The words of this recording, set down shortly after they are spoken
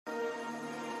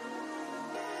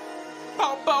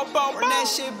Run that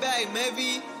shit back,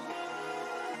 maybe.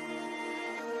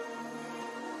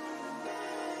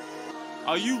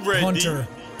 Are you ready?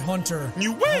 Hunter.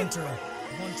 You win. Hunter.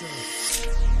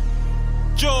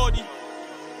 Jordy.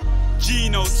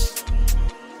 G-Notes.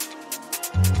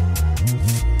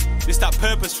 It's that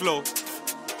purpose flow.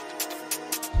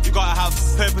 You gotta have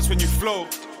purpose when you flow.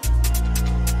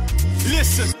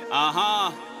 Listen.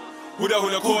 Who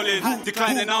the calling?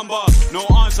 Decline the number. No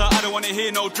answer, I don't wanna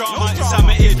hear no drama. Inside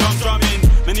my ear, drumming.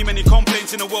 Many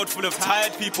complaints in a world full of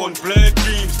tired people and blurred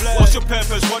dreams. What's your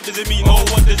purpose? What does it mean? Oh,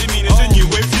 what does it mean? It's a new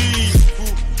wave team.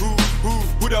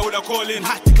 Who the calling?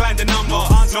 Decline the number.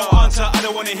 No answer, I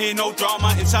don't wanna hear no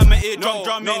drama. Inside my ear,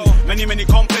 drumming. Many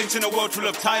complaints in a world full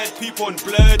of tired people and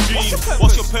blurred dreams.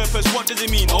 What's your purpose? What does it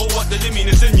mean? Oh, what does it mean?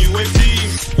 It's a new wave team.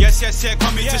 Yes,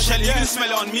 coming to Shelly. You can smell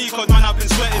it on me, cause man, I've been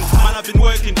sweating. Man, I've been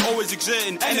working, always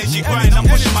exerting. Energy grind, I'm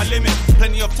pushing my limit.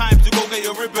 Plenty of time to go get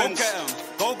your ribbons.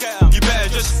 Go get 'em. You better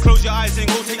just close your eyes and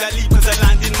go take that leap, cause that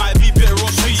landing might be bitter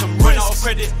or sweet. Run out of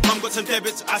credit, mum got some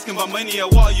debits, asking for money,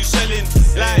 what are you selling?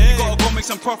 Like, you gotta go make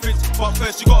some profits, but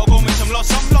first you gotta go make some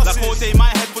losses. Like all day, my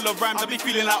head full of rhymes, I be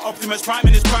feeling like Optimus Prime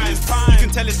in his prime. You can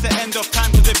tell it's the end of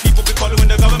time, cause the people be following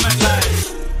the government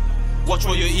lies. Watch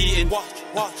what you're eating,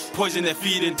 poison they're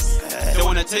feeding. They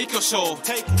wanna take your soul,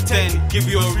 then give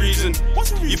you a reason.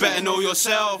 You better know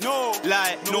yourself,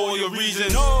 like know your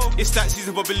reason. It's that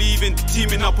season for believing,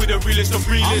 teaming up with the realest of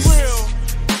realists.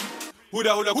 Who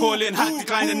the calling?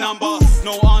 Decline the number.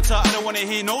 No answer, I don't wanna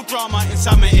hear no drama.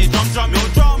 Inside my ear,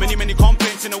 drumming. Many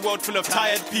complaints in a world full of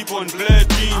tired people and blurred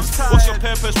dreams. What's your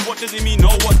purpose? What does it mean?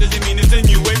 Oh, what does it mean? It's a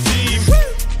new wave team.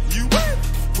 You win.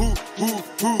 Who?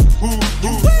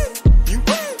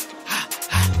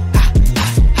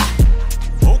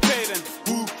 Okay then.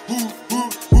 Who?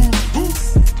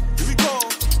 Here we go.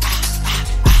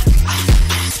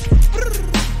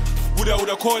 Who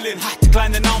the calling?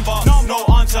 Decline the number. No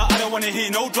answer, I don't wanna hear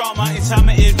no drama. Inside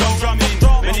my ear, drumming.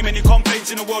 Many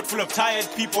complaints in a world full of tired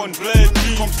people and blurred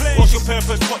dreams. What's your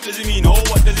purpose? What does it mean? Oh,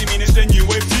 what does it mean? It's the new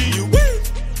wave team.